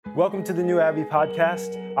Welcome to the New Abbey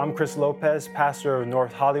podcast. I'm Chris Lopez, pastor of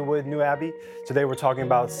North Hollywood New Abbey. Today we're talking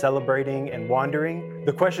about celebrating and wandering.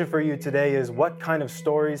 The question for you today is, what kind of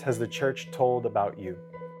stories has the church told about you?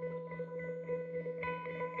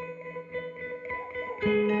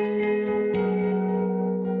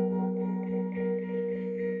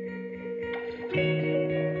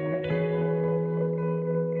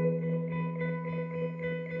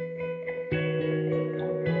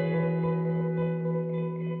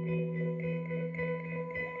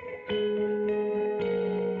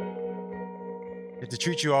 To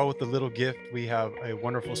treat you all with a little gift, we have a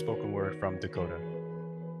wonderful spoken word from Dakota.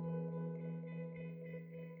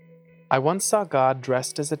 I once saw God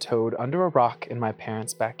dressed as a toad under a rock in my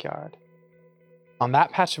parents' backyard. On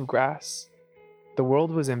that patch of grass, the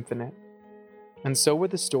world was infinite, and so were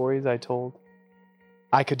the stories I told.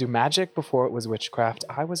 I could do magic before it was witchcraft.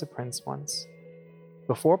 I was a prince once.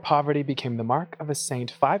 Before poverty became the mark of a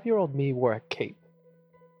saint, 5-year-old me wore a cape.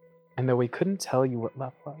 And though he couldn't tell you what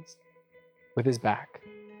love was, with his back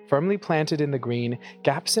firmly planted in the green,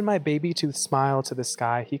 gaps in my baby-tooth smile to the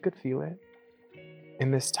sky, he could feel it.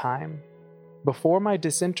 In this time, before my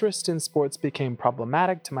disinterest in sports became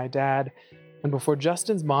problematic to my dad, and before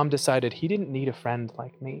Justin's mom decided he didn't need a friend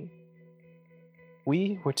like me,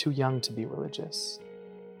 we were too young to be religious.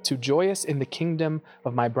 Too joyous in the kingdom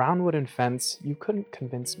of my brown wooden fence, you couldn't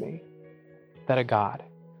convince me that a God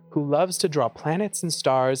who loves to draw planets and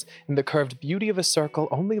stars in the curved beauty of a circle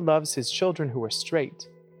only loves his children who are straight.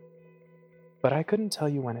 But I couldn't tell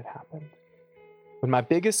you when it happened. When my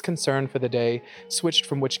biggest concern for the day switched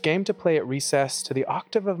from which game to play at recess to the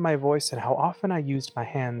octave of my voice and how often I used my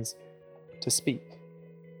hands to speak.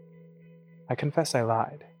 I confess I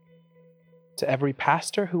lied. To every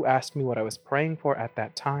pastor who asked me what I was praying for at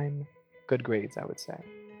that time, good grades, I would say.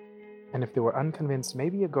 And if they were unconvinced,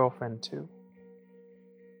 maybe a girlfriend too.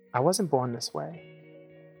 I wasn't born this way.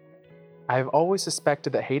 I have always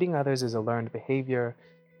suspected that hating others is a learned behavior,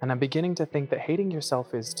 and I'm beginning to think that hating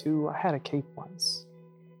yourself is too. I had a cape once.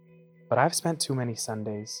 But I've spent too many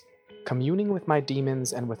Sundays communing with my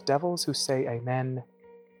demons and with devils who say amen.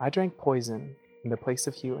 I drank poison in the place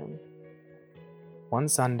of healing, one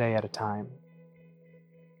Sunday at a time.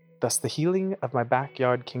 Thus the healing of my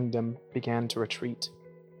backyard kingdom began to retreat.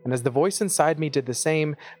 And as the voice inside me did the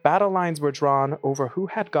same, battle lines were drawn over who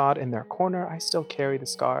had God in their corner. I still carry the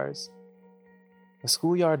scars. The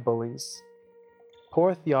schoolyard bullies,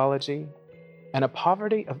 poor theology, and a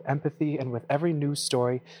poverty of empathy, and with every news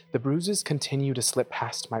story, the bruises continue to slip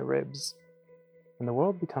past my ribs, and the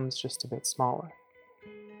world becomes just a bit smaller.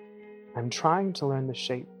 I'm trying to learn the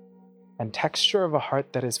shape and texture of a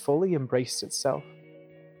heart that has fully embraced itself,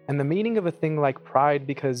 and the meaning of a thing like pride,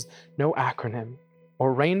 because no acronym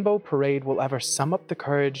or rainbow parade will ever sum up the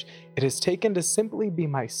courage it has taken to simply be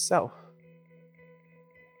myself.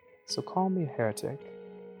 So call me a heretic,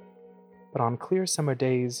 but on clear summer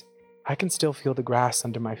days, I can still feel the grass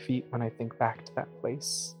under my feet when I think back to that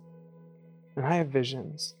place. And I have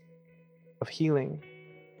visions of healing,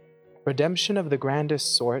 redemption of the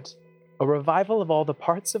grandest sort, a revival of all the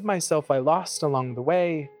parts of myself I lost along the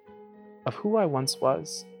way, of who I once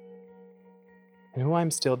was, and who I'm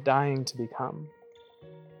still dying to become.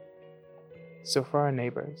 So for our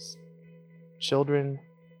neighbors, children,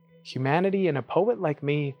 humanity, and a poet like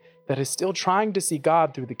me that is still trying to see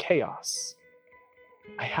God through the chaos,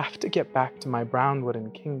 I have to get back to my brown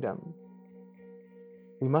wooden kingdom.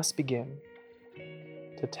 We must begin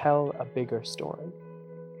to tell a bigger story.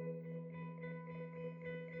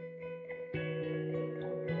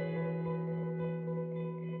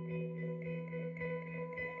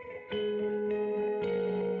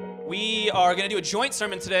 We are going to do a joint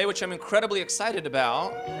sermon today, which I'm incredibly excited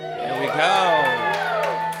about. Here we go.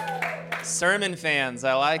 Sermon fans,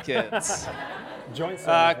 I like it. Joint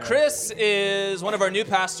sermon. Chris is one of our new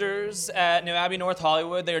pastors at New Abbey, North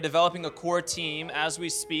Hollywood. They are developing a core team as we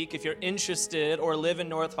speak. If you're interested or live in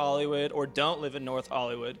North Hollywood or don't live in North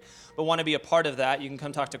Hollywood, but want to be a part of that, you can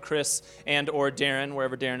come talk to Chris and or Darren,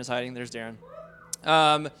 wherever Darren is hiding. There's Darren.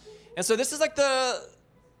 And so this is like the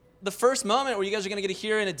first moment where you guys are going to get to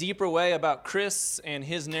hear in a deeper way about Chris and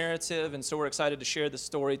his narrative, and so we're excited to share the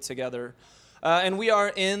story together. And we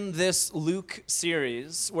are in this Luke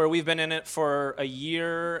series where we've been in it for a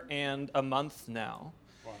year and a month now.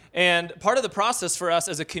 Wow. And part of the process for us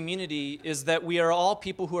as a community is that we are all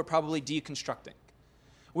people who are probably deconstructing.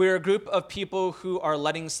 We're a group of people who are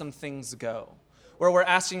letting some things go, where we're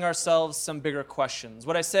asking ourselves some bigger questions.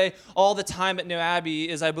 What I say all the time at New Abbey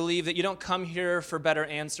is I believe that you don't come here for better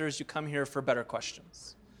answers, you come here for better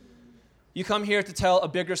questions. You come here to tell a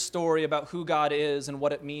bigger story about who God is and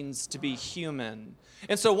what it means to be human.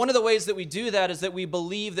 And so one of the ways that we do that is that we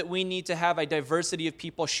believe that we need to have a diversity of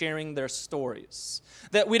people sharing their stories.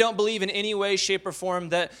 That we don't believe in any way, shape, or form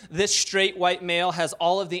that this straight white male has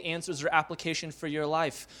all of the answers or application for your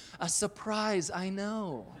life. A surprise, I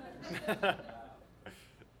know.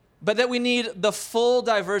 But that we need the full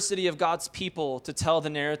diversity of God's people to tell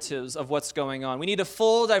the narratives of what's going on. We need a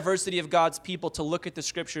full diversity of God's people to look at the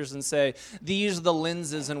scriptures and say, these are the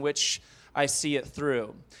lenses in which I see it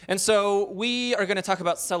through. And so we are going to talk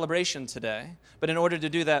about celebration today. But in order to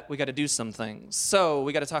do that, we got to do some things. So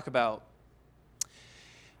we got to talk about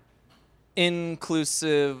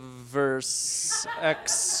inclusive versus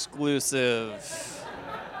exclusive.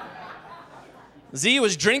 Z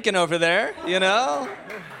was drinking over there,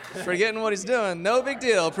 forgetting what he's doing. No big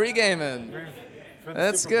deal, pre-gaming.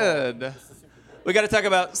 That's good. We got to talk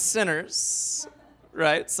about sinners,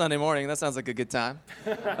 right? Sunday morning, that sounds like a good time.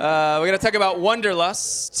 We got to talk about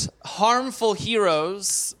wanderlust, harmful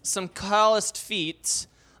heroes, some calloused feet,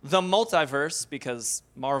 the multiverse, because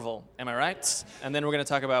Marvel, am I right? And then we're going to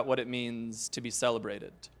talk about what it means to be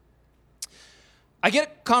celebrated. I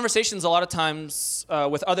get conversations a lot of times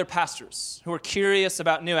with other pastors who are curious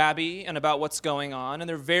about New Abbey and about what's going on, and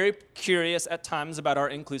they're very curious at times about our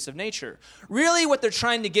inclusive nature. Really, what they're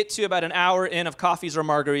trying to get to about an hour in of coffees or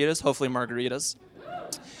margaritas, hopefully margaritas,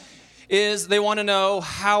 is they want to know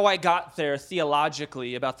how I got there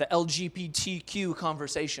theologically about the LGBTQ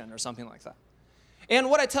conversation or something like that. And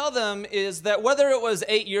what I tell them is that whether it was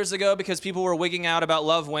 8 years ago because people were wigging out about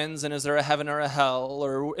love wins and is there a heaven or a hell,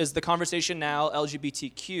 or is the conversation now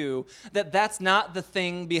LGBTQ, that's not the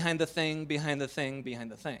thing behind the thing behind the thing behind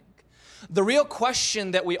the thing. The real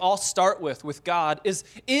question that we all start with God is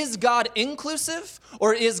God inclusive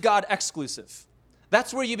or is God exclusive?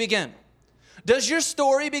 That's where you begin. Does your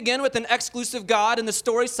story begin with an exclusive God, and the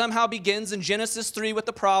story somehow begins in Genesis 3 with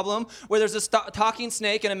the problem where there's a talking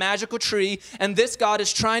snake and a magical tree, and this God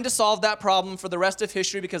is trying to solve that problem for the rest of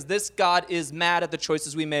history because this God is mad at the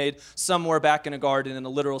choices we made somewhere back in a garden in a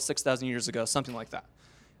literal 6,000 years ago, something like that?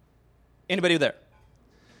 Anybody there?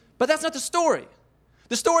 But that's not the story.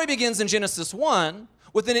 The story begins in Genesis 1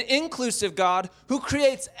 with an inclusive God who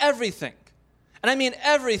creates everything. And I mean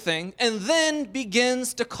everything, and then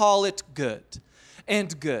begins to call it good,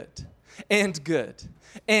 and good, and good,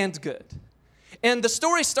 and good. And the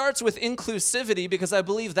story starts with inclusivity because I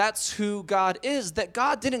believe that's who God is, that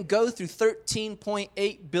God didn't go through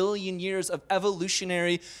 13.8 billion years of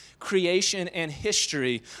evolutionary creation and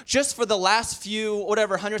history just for the last few,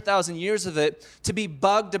 100,000 years of it to be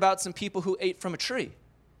bugged about some people who ate from a tree.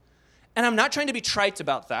 And I'm not trying to be trite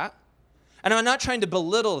about that, and I'm not trying to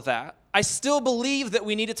belittle that. I still believe that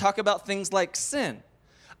we need to talk about things like sin.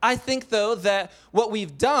 I think, though, that what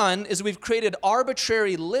we've done is we've created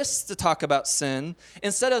arbitrary lists to talk about sin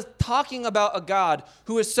instead of talking about a God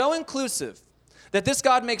who is so inclusive that this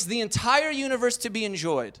God makes the entire universe to be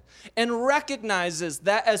enjoyed and recognizes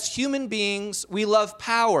that as human beings, we love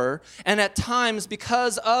power, and at times,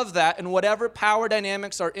 because of that and whatever power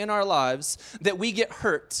dynamics are in our lives, that we get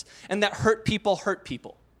hurt, and that hurt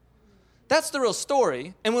people. That's the real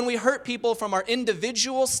story. And when we hurt people from our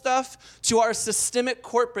individual stuff to our systemic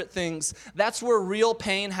corporate things, that's where real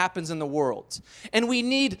pain happens in the world. And we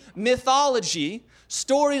need mythology,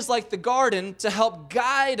 stories like the garden, to help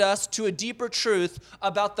guide us to a deeper truth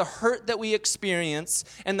about the hurt that we experience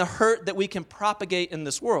and the hurt that we can propagate in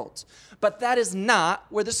this world. But that is not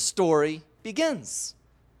where the story begins.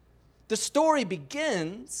 The story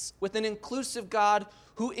begins with an inclusive God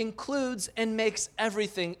who includes and makes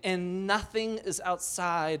everything, and nothing is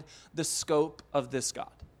outside the scope of this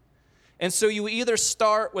God. And so you either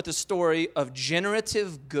start with a story of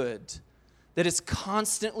generative good that is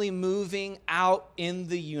constantly moving out in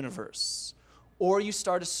the universe, or you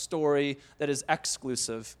start a story that is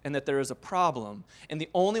exclusive and that there is a problem. And the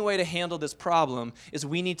only way to handle this problem is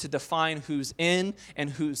we need to define who's in and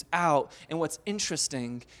who's out. And what's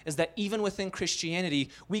interesting is that even within Christianity,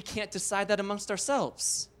 we can't decide that amongst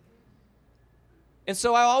ourselves. And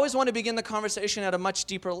so I always want to begin the conversation at a much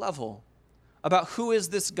deeper level about who is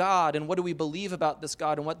this God and what do we believe about this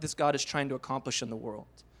God and what this God is trying to accomplish in the world.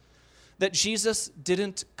 That Jesus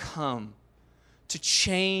didn't come to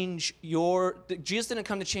change Jesus didn't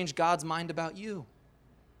come to change God's mind about you.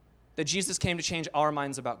 That Jesus came to change our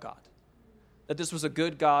minds about God. That this was a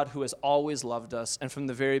good God who has always loved us, and from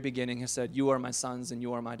the very beginning has said, you are my sons and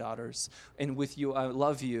you are my daughters, and with you I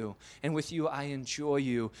love you, and with you I enjoy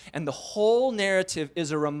you. And the whole narrative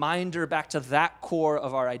is a reminder back to that core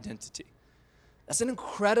of our identity. That's an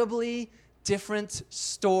incredibly different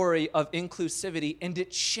story of inclusivity, and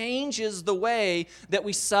it changes the way that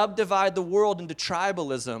we subdivide the world into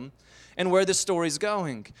tribalism and where the story's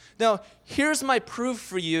going. Now, here's my proof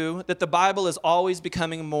for you that the Bible is always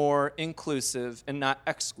becoming more inclusive and not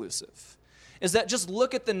exclusive, is that just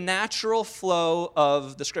look at the natural flow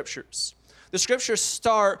of the Scriptures. The Scriptures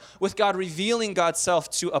start with God revealing God's self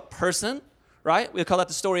to a person, right? We call that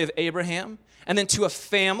the story of Abraham. And then to a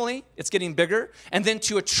family, it's getting bigger. And then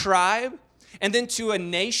to a tribe. And then to a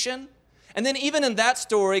nation. And then even in that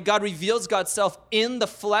story, God reveals God's self in the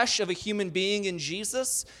flesh of a human being in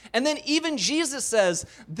Jesus. And then even Jesus says,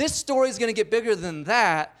 this story is going to get bigger than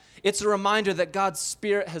that. It's a reminder that God's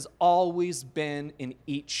Spirit has always been in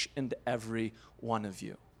each and every one of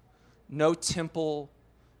you. No temple,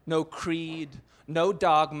 no creed, no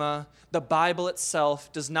dogma. The Bible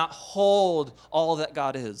itself does not hold all that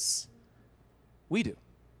God is. We do.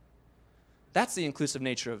 That's the inclusive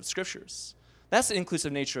nature of the Scriptures. That's the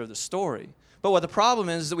inclusive nature of the story. But what the problem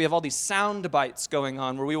is that we have all these sound bites going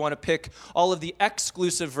on where we want to pick all of the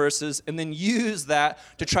exclusive verses and then use that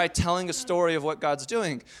to try telling a story of what God's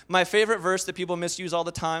doing. My favorite verse that people misuse all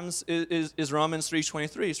the times is Romans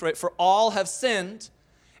 3:23. It's right, for all have sinned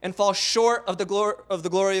and fall short of the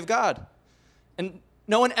glory of God. And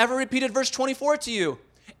no one ever repeated verse 24 to you.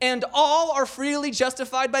 And all are freely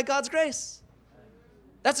justified by God's grace.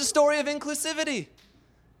 That's a story of inclusivity.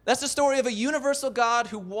 That's the story of a universal God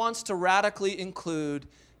who wants to radically include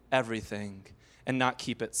everything and not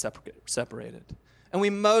keep it separated. And we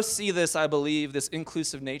most see this, I believe, this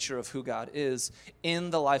inclusive nature of who God is in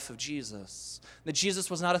the life of Jesus. That Jesus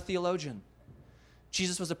was not a theologian.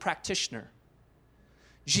 Jesus was a practitioner.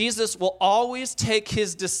 Jesus will always take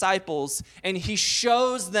his disciples and he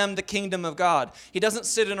shows them the kingdom of God. He doesn't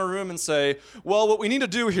sit in a room and say, well, what we need to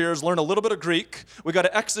do here is learn a little bit of Greek. We got to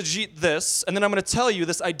exegete this, and then I'm going to tell you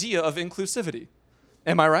this idea of inclusivity.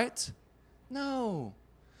 Am I right? No.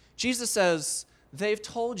 Jesus says, they've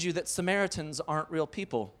told you that Samaritans aren't real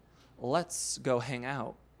people. Let's go hang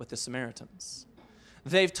out with the Samaritans.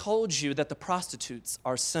 They've told you that the prostitutes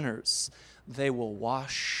are sinners. They will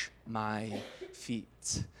wash my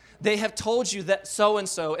feet. They have told you that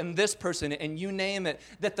so-and-so and this person and you name it,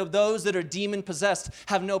 that those that are demon-possessed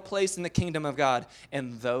have no place in the kingdom of God.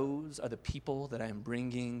 And those are the people that I am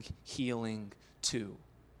bringing healing to.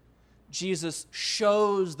 Jesus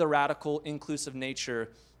shows the radical inclusive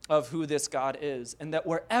nature of who this God is, and that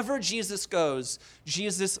wherever Jesus goes,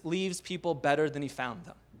 Jesus leaves people better than he found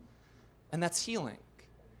them. And that's healing.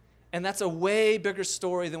 And that's a way bigger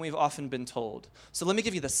story than we've often been told. So let me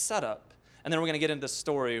give you the setup, and then we're going to get into the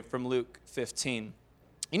story from Luke 15.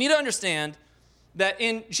 You need to understand that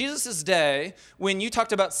in Jesus' day, when you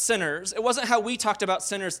talked about sinners, it wasn't how we talked about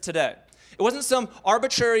sinners today. It wasn't some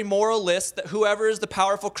arbitrary moral list that whoever is the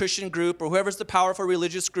powerful Christian group or whoever's the powerful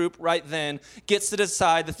religious group right then gets to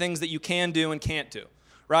decide the things that you can do and can't do,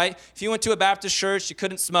 right? If you went to a Baptist church, you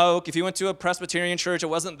couldn't smoke. If you went to a Presbyterian church, it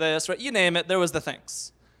wasn't this, right? You name it, there was the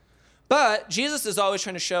things. But Jesus is always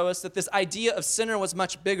trying to show us that this idea of sinner was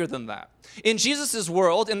much bigger than that. In Jesus'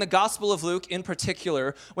 world, in the Gospel of Luke in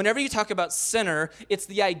particular, whenever you talk about sinner, it's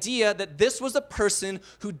the idea that this was a person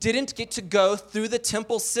who didn't get to go through the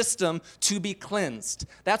temple system to be cleansed.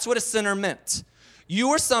 That's what a sinner meant. You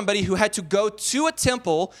were somebody who had to go to a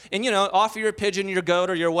temple and, offer your pigeon, your goat,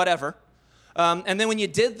 or your whatever. And then when you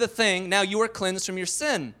did the thing, now you were cleansed from your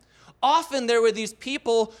sin. Often there were these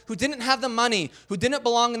people who didn't have the money, who didn't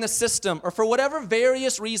belong in the system, or for whatever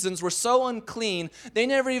various reasons were so unclean, they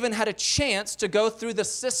never even had a chance to go through the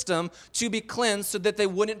system to be cleansed so that they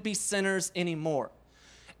wouldn't be sinners anymore.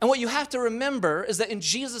 And what you have to remember is that in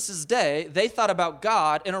Jesus' day, they thought about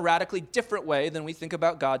God in a radically different way than we think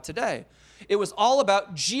about God today. It was all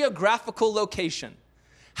about geographical location.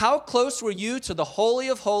 How close were you to the Holy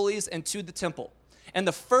of Holies and to the temple? And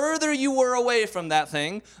the further you were away from that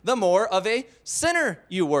thing, the more of a sinner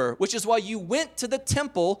you were, which is why you went to the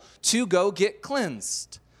temple to go get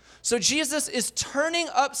cleansed. So Jesus is turning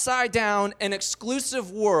upside down an exclusive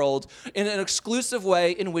world in an exclusive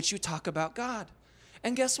way in which you talk about God.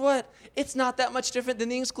 And guess what? It's not that much different than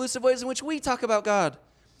the exclusive ways in which we talk about God.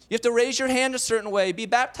 You have to raise your hand a certain way, be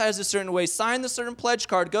baptized a certain way, sign the certain pledge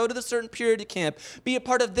card, go to the certain purity camp, be a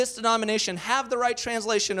part of this denomination, have the right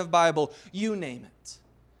translation of Bible, you name it.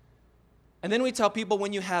 And then we tell people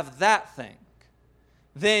when you have that thing,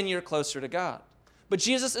 then you're closer to God. But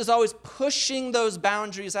Jesus is always pushing those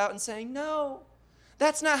boundaries out and saying, no,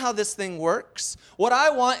 that's not how this thing works. What I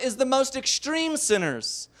want is the most extreme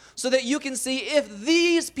sinners so that you can see if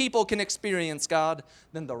these people can experience God,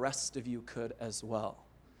 then the rest of you could as well.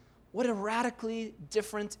 What a radically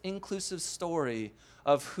different, inclusive story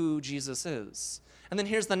of who Jesus is. And then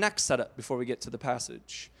here's the next setup before we get to the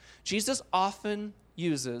passage. Jesus often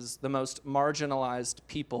uses the most marginalized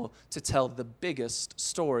people to tell the biggest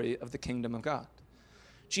story of the kingdom of God.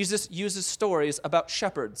 Jesus uses stories about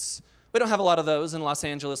shepherds. We don't have a lot of those in Los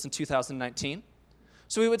Angeles in 2019.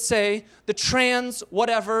 So we would say the trans,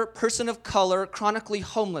 whatever, person of color, chronically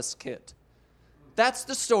homeless kid. That's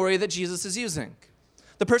the story that Jesus is using.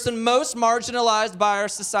 The person most marginalized by our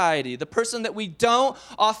society, the person that we don't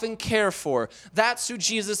often care for, that's who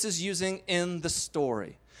Jesus is using in the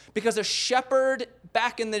story. Because a shepherd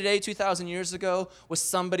back in the day, 2,000 years ago, was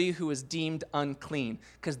somebody who was deemed unclean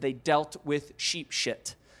because they dealt with sheep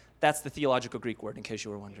shit. That's the theological Greek word, in case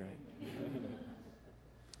you were wondering.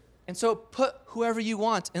 And so put whoever you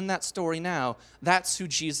want in that story now. That's who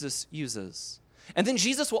Jesus uses. And then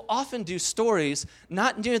Jesus will often do stories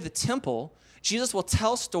not near the temple. Jesus will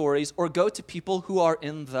tell stories or go to people who are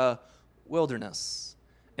in the wilderness.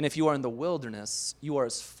 And if you are in the wilderness, you are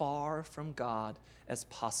as far from God as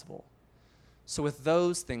possible. So with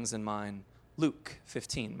those things in mind, Luke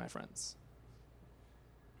 15, my friends.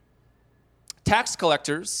 Tax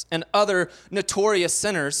collectors and other notorious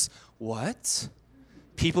sinners, what?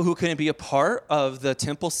 People who couldn't be a part of the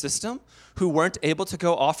temple system, who weren't able to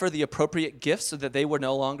go offer the appropriate gifts so that they were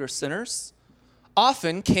no longer sinners,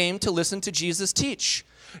 often came to listen to Jesus teach.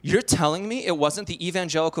 You're telling me it wasn't the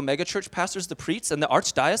evangelical megachurch pastors, the priests, and the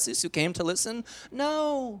archdiocese who came to listen?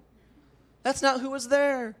 No, that's not who was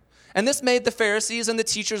there. And this made the Pharisees and the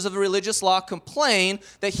teachers of the religious law complain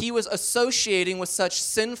that he was associating with such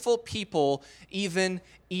sinful people, even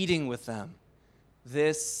eating with them.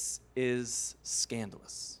 This is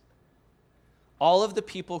scandalous. All of the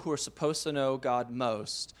people who are supposed to know God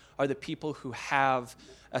most are the people who have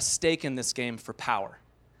a stake in this game for power.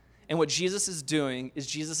 And what Jesus is doing is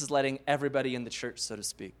Jesus is letting everybody in the church, so to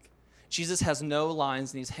speak. Jesus has no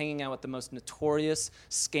lines, and he's hanging out with the most notorious,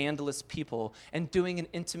 scandalous people and doing an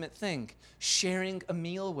intimate thing, sharing a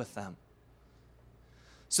meal with them.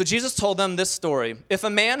 So Jesus told them this story. If a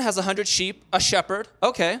man has 100 sheep, a shepherd,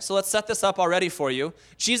 okay, so let's set this up already for you.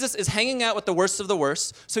 Jesus is hanging out with the worst of the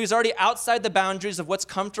worst, so he's already outside the boundaries of what's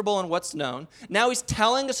comfortable and what's known. Now he's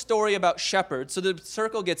telling a story about shepherds, so the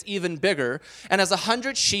circle gets even bigger, and has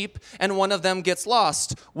 100 sheep and one of them gets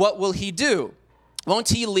lost. What will he do? Won't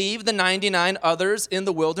he leave the 99 others in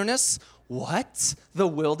the wilderness? What? The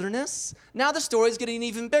wilderness? Now the story's getting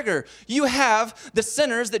even bigger. You have the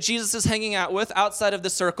sinners that Jesus is hanging out with outside of the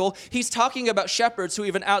circle. He's talking about shepherds who are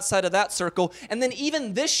even outside of that circle. And then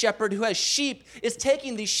even this shepherd who has sheep is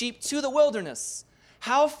taking these sheep to the wilderness.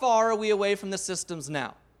 How far are we away from the systems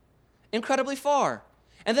now? Incredibly far.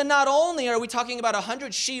 And then not only are we talking about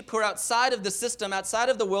 100 sheep who are outside of the system, outside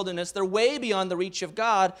of the wilderness, they're way beyond the reach of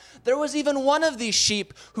God. There was even one of these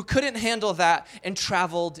sheep who couldn't handle that and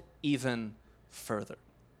traveled even further.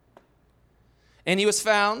 And he was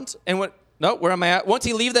found, and where am I at? Won't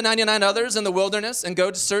he leave the 99 others in the wilderness and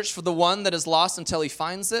go to search for the one that is lost until he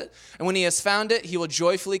finds it? And when he has found it, he will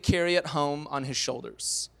joyfully carry it home on his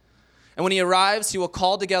shoulders. And when he arrives, he will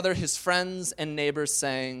call together his friends and neighbors,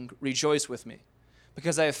 saying, "Rejoice with me,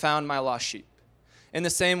 because I have found my lost sheep." In the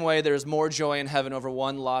same way, there is more joy in heaven over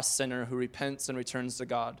one lost sinner who repents and returns to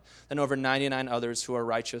God than over 99 others who are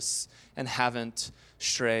righteous and haven't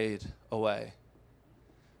strayed away.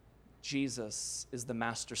 Jesus is the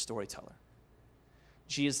master storyteller.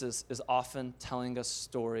 Jesus is often telling us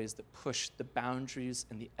stories that push the boundaries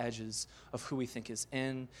and the edges of who we think is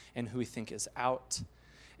in and who we think is out.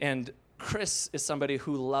 And Chris is somebody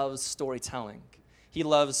who loves storytelling. He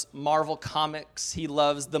loves Marvel Comics. He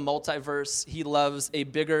loves the multiverse. He loves a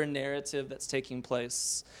bigger narrative that's taking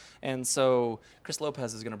place. And so Chris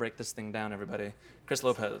Lopez is going to break this thing down, everybody. Chris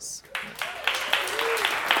Lopez.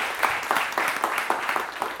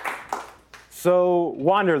 So,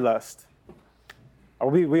 wanderlust.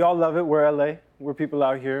 We all love it. We're LA. We're people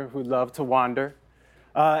out here who love to wander.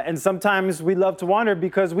 And sometimes we love to wander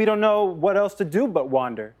because we don't know what else to do but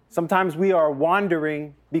wander. Sometimes we are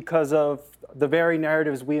wandering because of the very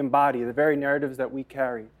narratives we embody, the very narratives that we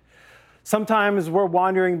carry. Sometimes we're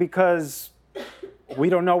wandering because we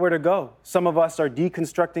don't know where to go. Some of us are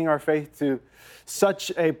deconstructing our faith to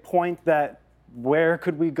such a point that where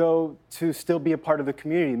could we go to still be a part of the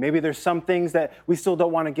community? Maybe there's some things that we still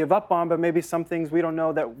don't want to give up on, but maybe some things we don't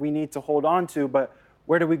know that we need to hold on to, but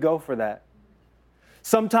where do we go for that?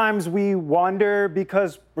 Sometimes we wander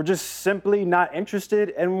because we're just simply not interested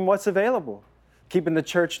in what's available, keeping the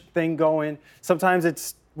church thing going.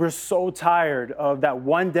 Sometimes we're so tired of that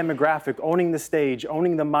one demographic, owning the stage,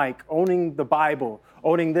 owning the mic, owning the Bible,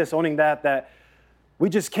 owning this, owning that we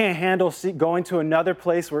just can't handle going to another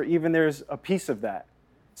place where even there's a piece of that.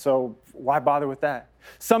 So why bother with that?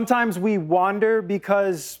 Sometimes we wander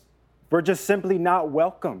because we're just simply not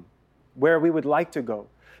welcome where we would like to go,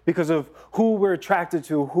 because of who we're attracted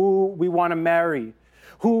to, who we want to marry,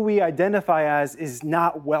 who we identify as is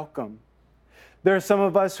not welcome. There are some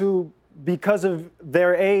of us who, because of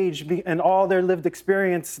their age and all their lived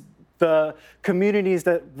experience, the communities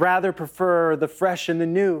that rather prefer the fresh and the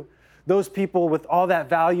new, those people with all that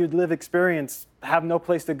valued lived experience have no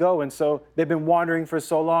place to go. And so they've been wandering for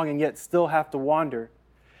so long and yet still have to wander.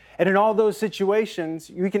 And in all those situations,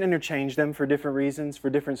 we can interchange them for different reasons, for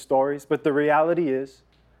different stories. But the reality is,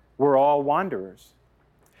 we're all wanderers.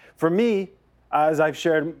 For me, as I've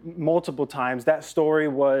shared multiple times, that story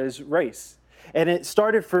was race. And it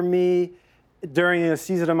started for me during a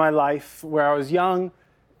season of my life where I was young,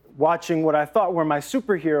 watching what I thought were my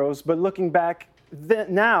superheroes, but looking back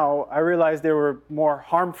now, I realized there were more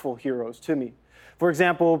harmful heroes to me. For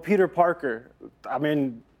example, Peter Parker. I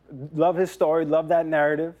mean, love his story, love that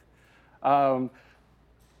narrative.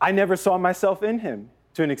 I never saw myself in him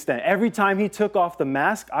to an extent. Every time he took off the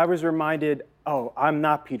mask, I was reminded, oh, I'm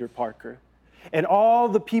not Peter Parker. And all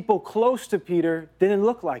the people close to Peter didn't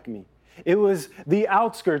look like me. It was the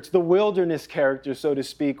outskirts, the wilderness character, so to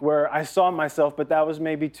speak, where I saw myself, but that was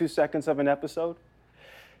maybe 2 seconds of an episode.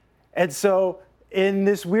 And so in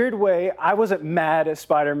this weird way, I wasn't mad at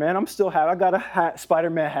Spider-Man. I got a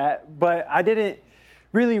Spider-Man hat, but I didn't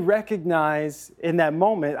really recognize in that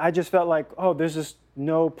moment. I just felt like, oh, there's just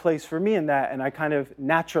no place for me in that. And I kind of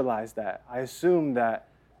naturalized that. I assumed that,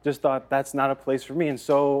 just thought that's not a place for me. And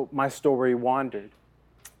so my story wandered.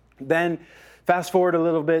 Then fast forward a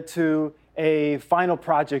little bit to a final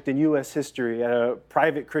project in U.S. history at a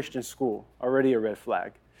private Christian school, already a red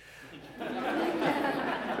flag.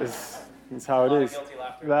 That's how it is.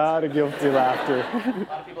 A lot of guilty laughter. A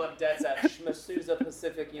lot of people have debts at Shmasusa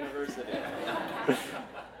Pacific University.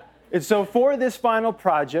 And so for this final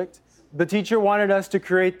project, the teacher wanted us to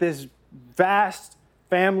create this vast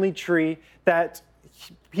family tree that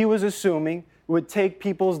he was assuming would take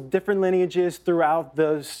people's different lineages throughout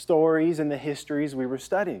the stories and the histories we were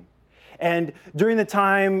studying. And during the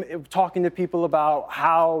time talking to people about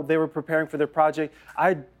how they were preparing for their project,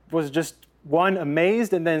 I was just, one,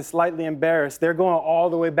 amazed and then slightly embarrassed. They're going all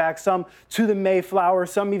the way back, some to the Mayflower,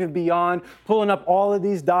 some even beyond, pulling up all of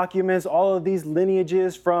these documents, all of these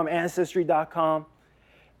lineages from Ancestry.com.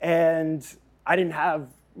 And I didn't have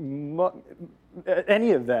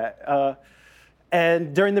any of that.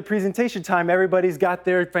 And during the presentation time, everybody's got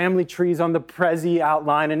their family trees on the Prezi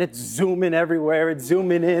outline, and it's zooming everywhere. It's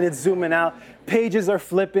zooming in, it's zooming out. Pages are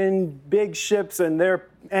flipping, big ships and their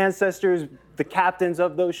ancestors, the captains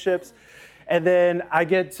of those ships. And then I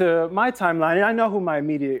get to my timeline, and I know who my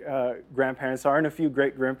immediate grandparents are and a few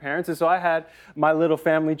great-grandparents. And so I had my little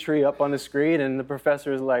family tree up on the screen, and the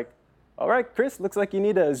professor is like, all right, Chris, looks like you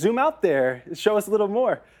need to zoom out there. Show us a little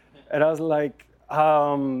more. And I was like,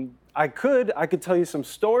 I could tell you some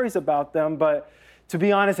stories about them, but to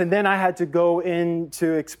be honest, and then I had to go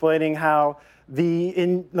into explaining how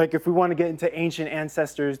if we want to get into ancient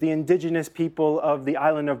ancestors, the indigenous people of the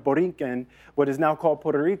island of Borinquen, what is now called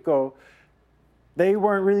Puerto Rico, they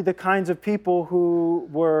weren't really the kinds of people who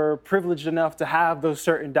were privileged enough to have those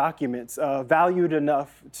certain documents, valued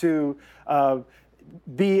enough to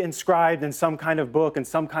be inscribed in some kind of book and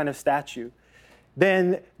some kind of statue.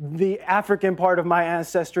 Then the African part of my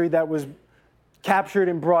ancestry that was captured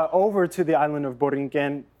and brought over to the island of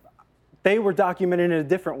Borinquen, they were documented in a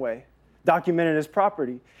different way, documented as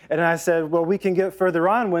property. And I said, well, we can get further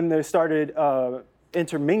on when they started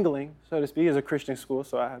intermingling, so to speak, as a Christian school,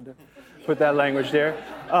 so I had to put that language there.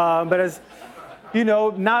 But as you know,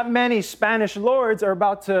 not many Spanish lords are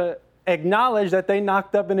about to acknowledge that they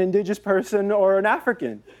knocked up an indigenous person or an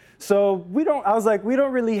African. So I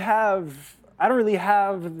don't really have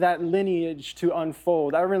that lineage to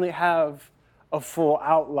unfold. I don't really have a full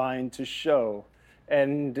outline to show.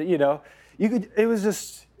 And, it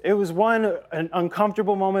was an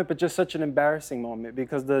uncomfortable moment, but just such an embarrassing moment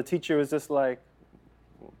because the teacher was just like,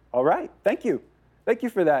 all right, thank you. Thank you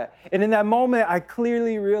for that. And in that moment, I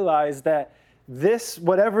clearly realized that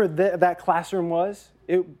whatever that classroom was,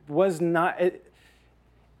 it was not, in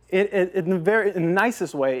the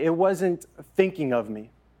nicest way, it wasn't thinking of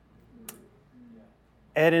me.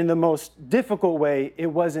 And in the most difficult way, it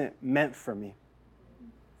wasn't meant for me.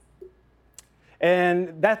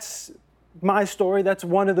 And that's my story. That's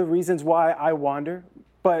one of the reasons why I wander.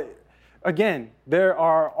 But again, there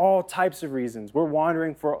are all types of reasons. We're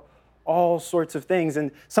wandering for all sorts of things.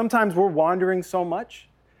 And sometimes we're wandering so much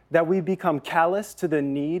that we become callous to the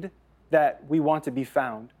need that we want to be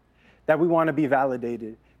found, that we want to be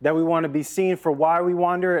validated, that we want to be seen for why we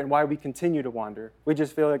wander and why we continue to wander. We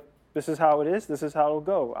just feel like this is how it is, this is how it'll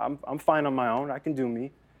go. I'm fine on my own, I can do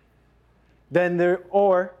me.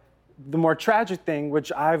 Or the more tragic thing,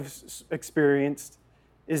 which I've experienced,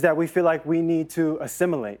 is that we feel like we need to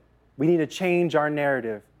assimilate. We need to change our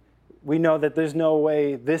narrative. We know that there's no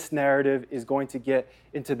way this narrative is going to get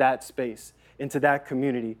into that space, into that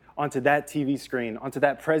community, onto that TV screen, onto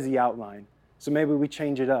that Prezi outline. So maybe we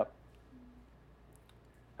change it up.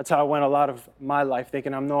 That's how I went a lot of my life,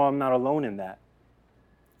 thinking I'm not alone in that.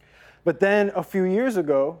 But then a few years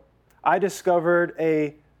ago, I discovered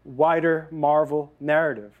a wider Marvel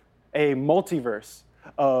narrative, a multiverse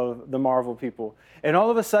of the Marvel people. And all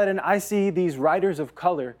of a sudden, I see these writers of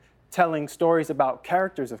color telling stories about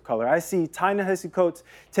characters of color. I see Ta-Nehisi Coates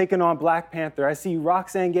taking on Black Panther. I see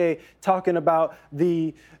Roxane Gay talking about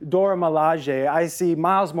the Dora Milaje. I see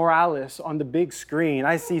Miles Morales on the big screen.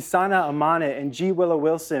 I see Sana Amane and G. Willow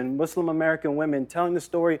Wilson, Muslim American women, telling the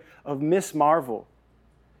story of Miss Marvel.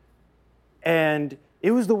 And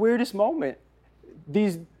it was the weirdest moment.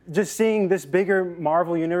 Just seeing this bigger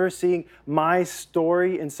Marvel universe, seeing my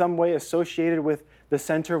story in some way associated with the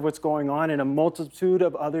center of what's going on in a multitude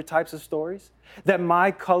of other types of stories, that my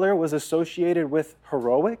color was associated with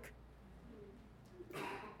heroic,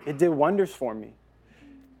 it did wonders for me.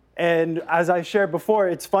 And as I shared before,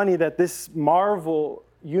 it's funny that this Marvel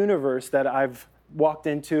universe that I've walked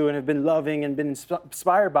into and have been loving and been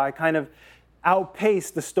inspired by kind of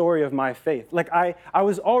outpaced the story of my faith. Like I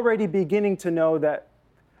was already beginning to know that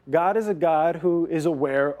God is a God who is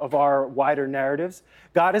aware of our wider narratives.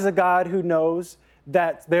 God is a God who knows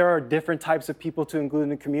that there are different types of people to include in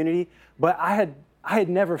the community, but I had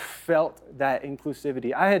never felt that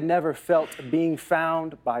inclusivity. I had never felt being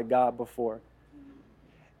found by God before.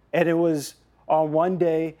 And it was on one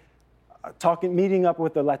day, meeting up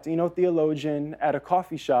with a Latino theologian at a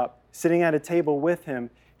coffee shop, sitting at a table with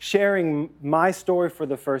him, sharing my story for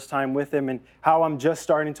the first time with him and how I'm just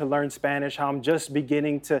starting to learn Spanish, how I'm just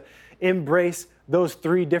beginning to embrace those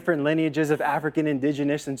 3 different lineages of African,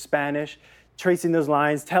 Indigenous, and Spanish, tracing those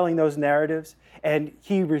lines, telling those narratives. And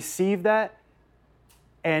he received that,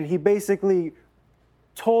 and he basically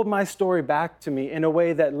told my story back to me in a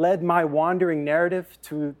way that led my wandering narrative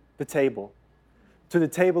to the table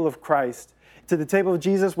of Christ, to the table of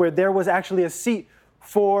Jesus, where there was actually a seat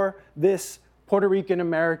for this Puerto Rican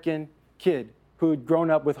American kid who had grown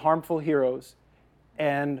up with harmful heroes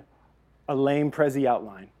and a lame Prezi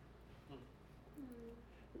outline.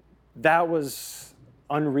 That was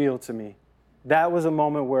unreal to me. That was a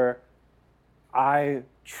moment where I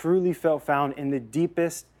truly felt found in the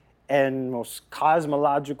deepest and most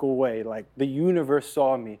cosmological way. Like the universe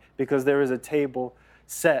saw me because there was a table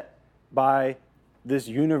set by this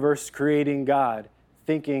universe-creating God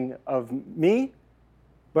thinking of me,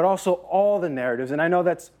 but also all the narratives. And I know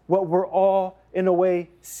that's what we're all, in a way,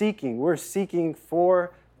 seeking. We're seeking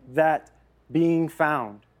for that being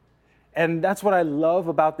found. And that's what I love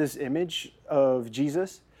about this image of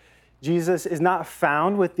Jesus. Jesus is not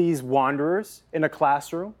found with these wanderers in a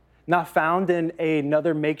classroom, not found in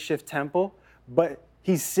another makeshift temple, but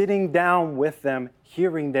he's sitting down with them,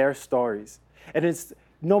 hearing their stories. And it's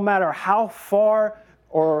no matter how far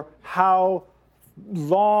or how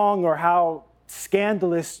long or how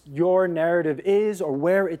scandalous your narrative is or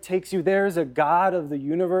where it takes you, there's a God of the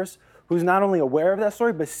universe who's not only aware of that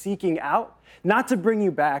story, but seeking out, not to bring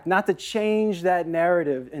you back, not to change that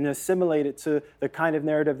narrative and assimilate it to the kind of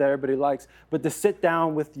narrative that everybody likes, but to sit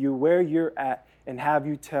down with you where you're at and have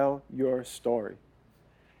you tell your story.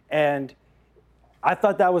 And I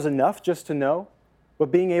thought that was enough just to know,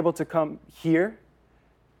 but being able to come here,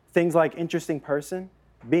 things like interesting person,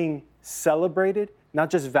 being celebrated, not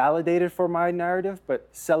just validated for my narrative, but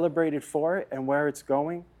celebrated for it and where it's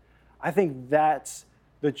going, I think that's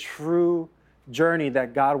the true journey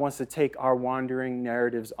that God wants to take our wandering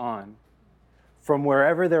narratives on, from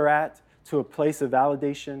wherever they're at to a place of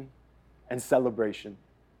validation and celebration.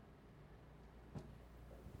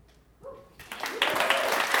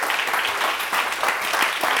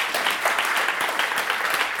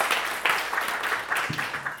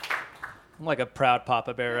 I'm like a proud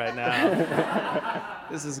Papa Bear right now.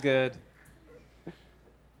 This is good.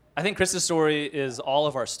 I think Chris's story is all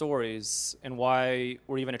of our stories, and why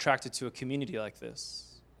we're even attracted to a community like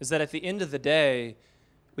this is that at the end of the day,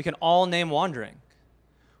 we can all name wandering.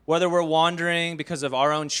 Whether we're wandering because of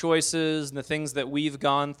our own choices and the things that we've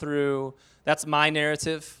gone through, that's my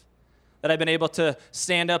narrative. that I've been able to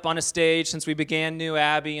stand up on a stage since we began New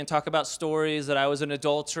Abbey and talk about stories that I was an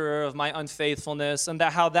adulterer, of my unfaithfulness, and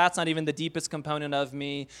that how that's not even the deepest component of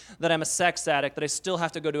me, that I'm a sex addict, that I still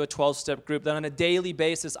have to go to a 12-step group, that on a daily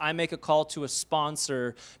basis I make a call to a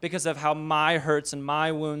sponsor because of how my hurts and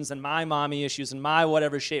my wounds and my mommy issues and my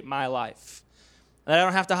whatever shaped my life. And I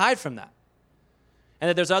don't have to hide from that. And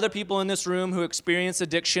that there's other people in this room who experience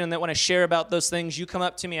addiction, and that when I share about those things, you come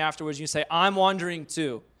up to me afterwards and you say, I'm wandering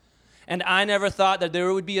too. And I never thought that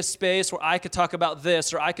there would be a space where I could talk about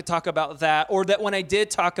this or I could talk about that, or that when I did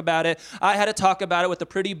talk about it, I had to talk about it with a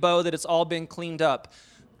pretty bow that it's all been cleaned up.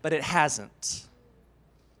 But it hasn't.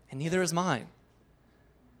 And neither is mine.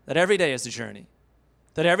 That every day is a journey.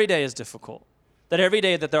 That every day is difficult. That every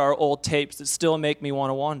day that there are old tapes that still make me want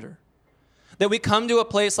to wander. That we come to a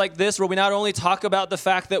place like this where we not only talk about the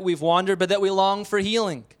fact that we've wandered, but that we long for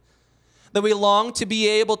healing. That we long to be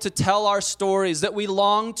able to tell our stories, that we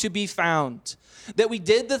long to be found. That we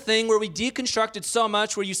did the thing where we deconstructed so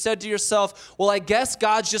much where you said to yourself, well, I guess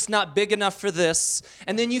God's just not big enough for this.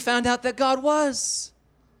 And then you found out that God was.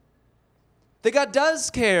 That God does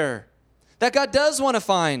care. That God does want to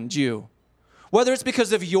find you. Whether it's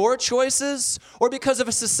because of your choices or because of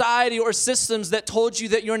a society or systems that told you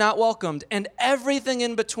that you're not welcomed, and everything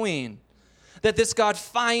in between. That this God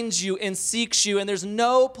finds you and seeks you, and there's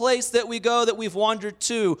no place that we go that we've wandered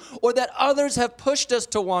to, or that others have pushed us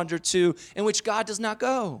to wander to, in which God does not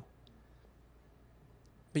go.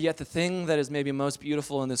 But yet the thing that is maybe most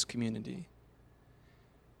beautiful in this community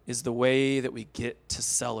is the way that we get to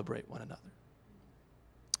celebrate one another,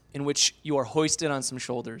 in which you are hoisted on some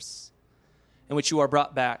shoulders, in which you are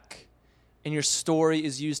brought back, and your story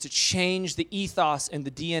is used to change the ethos and the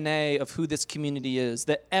DNA of who this community is.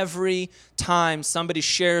 That every time somebody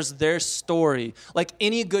shares their story, like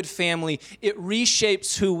any good family, it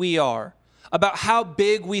reshapes who we are, about how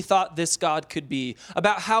big we thought this God could be,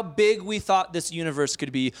 about how big we thought this universe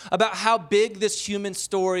could be, about how big this human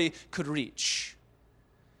story could reach.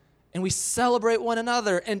 And we celebrate one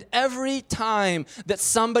another, and every time that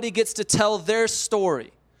somebody gets to tell their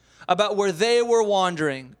story, about where they were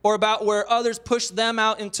wandering, or about where others pushed them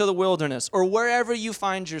out into the wilderness, or wherever you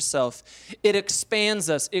find yourself, it expands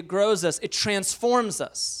us, it grows us, it transforms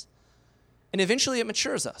us, and eventually it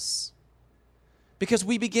matures us. Because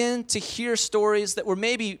we begin to hear stories that were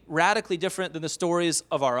maybe radically different than the stories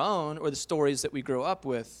of our own or the stories that we grew up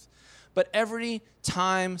with. But every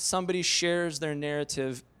time somebody shares their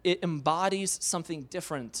narrative, it embodies something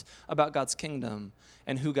different about God's kingdom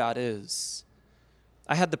and who God is.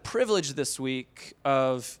 I had the privilege this week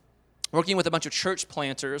of working with a bunch of church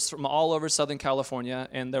planters from all over Southern California,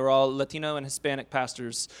 and they were all Latino and Hispanic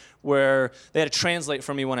pastors, where they had to translate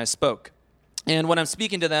for me when I spoke. And when I'm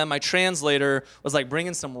speaking to them, my translator was like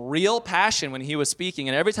bringing some real passion when he was speaking,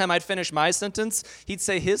 and every time I'd finish my sentence, he'd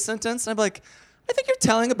say his sentence, and I'm like, I think you're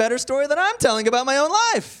telling a better story than I'm telling about my own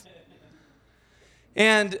life.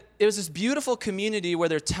 And it was this beautiful community where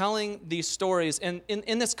they're telling these stories. And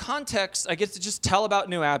in this context, I get to just tell about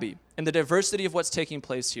New Abbey and the diversity of what's taking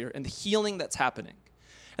place here and the healing that's happening.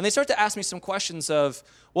 And they start to ask me some questions of,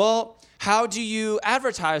 well, how do you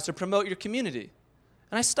advertise or promote your community?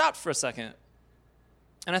 And I stopped for a second.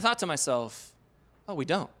 And I thought to myself, oh, we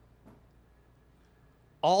don't.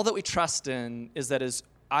 All that we trust in is that as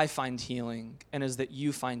I find healing and as that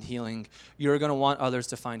you find healing, you're going to want others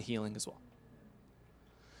to find healing as well.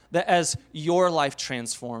 That as your life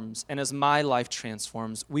transforms and as my life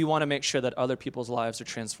transforms, we want to make sure that other people's lives are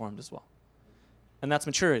transformed as well. And that's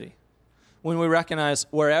maturity. When we recognize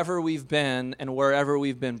wherever we've been and wherever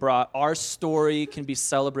we've been brought, our story can be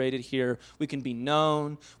celebrated here. We can be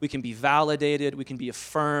known, we can be validated, we can be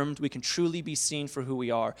affirmed, we can truly be seen for who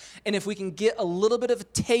we are. And if we can get a little bit of a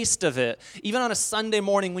taste of it, even on a Sunday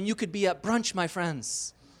morning when you could be at brunch, my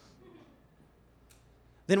friends,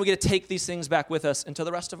 then we get to take these things back with us into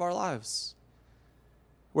the rest of our lives.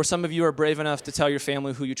 Where some of you are brave enough to tell your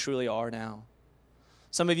family who you truly are now.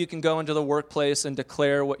 Some of you can go into the workplace and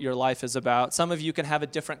declare what your life is about. Some of you can have a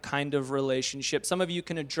different kind of relationship. Some of you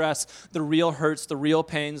can address the real hurts, the real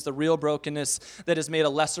pains, the real brokenness that has made a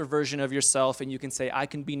lesser version of yourself, and you can say, I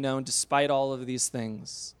can be known despite all of these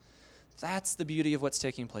things. That's the beauty of what's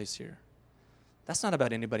taking place here. That's not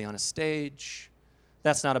about anybody on a stage.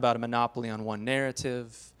 That's not about a monopoly on one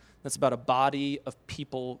narrative. That's about a body of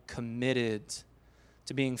people committed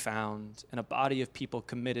to being found and a body of people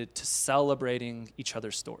committed to celebrating each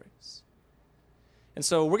other's stories. And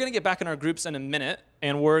so we're going to get back in our groups in a minute,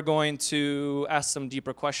 and we're going to ask some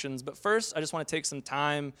deeper questions. But first, I just want to take some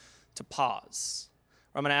time to pause.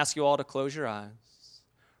 I'm going to ask you all to close your eyes.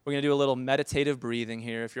 We're going to do a little meditative breathing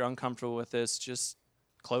here. If you're uncomfortable with this, just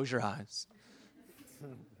Close your eyes.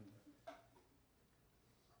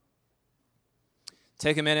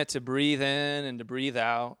 Take a minute to breathe in and to breathe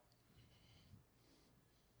out.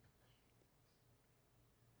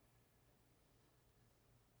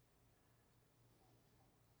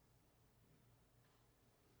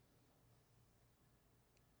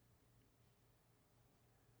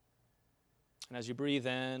 And as you breathe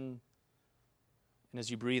in and as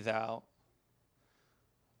you breathe out,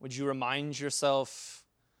 would you remind yourself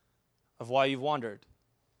of why you've wandered?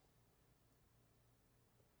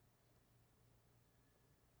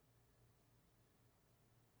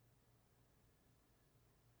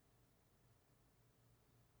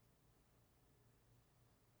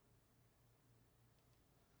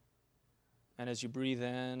 And as you breathe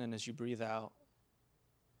in and as you breathe out,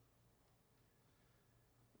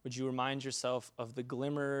 would you remind yourself of the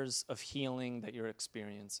glimmers of healing that you're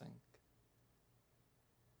experiencing?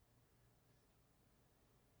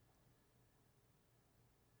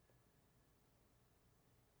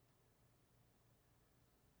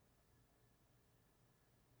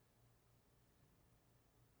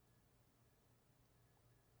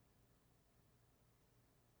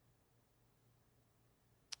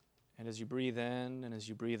 And as you breathe in and as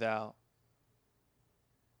you breathe out,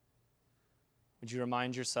 would you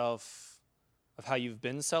remind yourself of how you've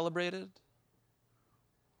been celebrated,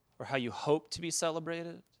 or how you hope to be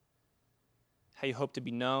celebrated, how you hope to be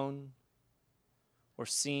known, or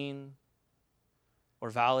seen, or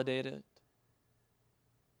validated?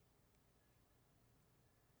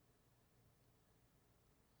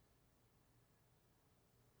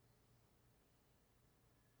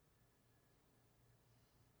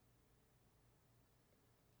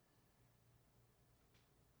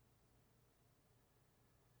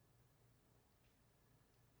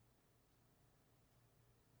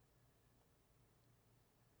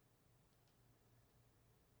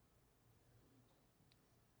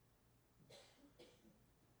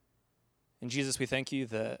 And Jesus, we thank you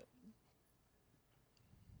that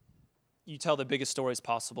you tell the biggest stories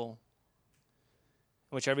possible,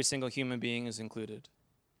 in which every single human being is included.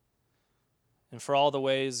 And for all the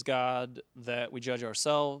ways, God, that we judge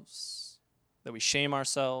ourselves, that we shame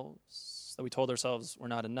ourselves, that we told ourselves we're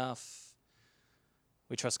not enough,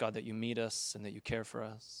 we trust, God, that you meet us and that you care for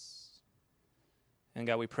us. And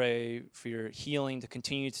God, we pray for your healing to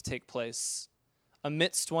continue to take place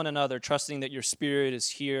amidst one another, trusting that your Spirit is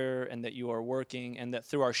here and that you are working, and that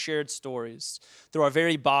through our shared stories, through our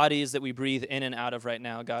very bodies that we breathe in and out of right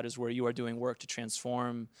now, God, is where you are doing work to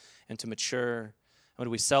transform and to mature. And would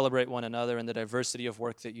we celebrate one another in the diversity of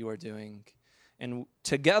work that you are doing? And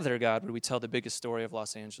together, God, would we tell the biggest story of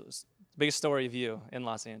Los Angeles, the biggest story of you in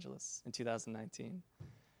Los Angeles in 2019.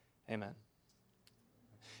 Amen.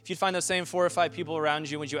 If you'd find those same 4 or 5 people around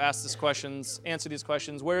you, would you ask these questions, answer these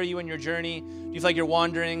questions? Where are you in your journey? Do you feel like you're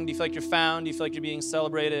wandering? Do you feel like you're found? Do you feel like you're being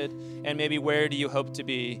celebrated? And maybe where do you hope to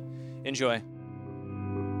be? Enjoy.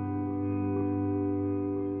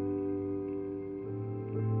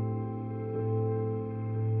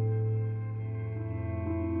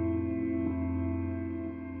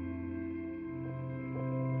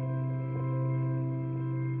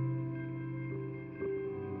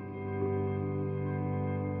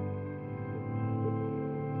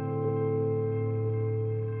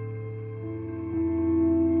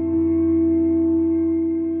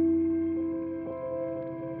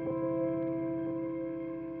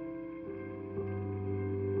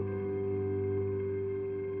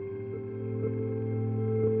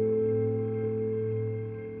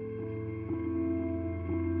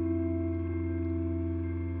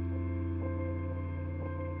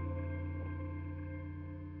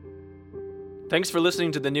 Thanks for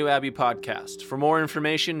listening to the New Abbey podcast. For more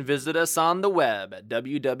information, visit us on the web at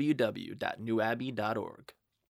www.newabbey.org.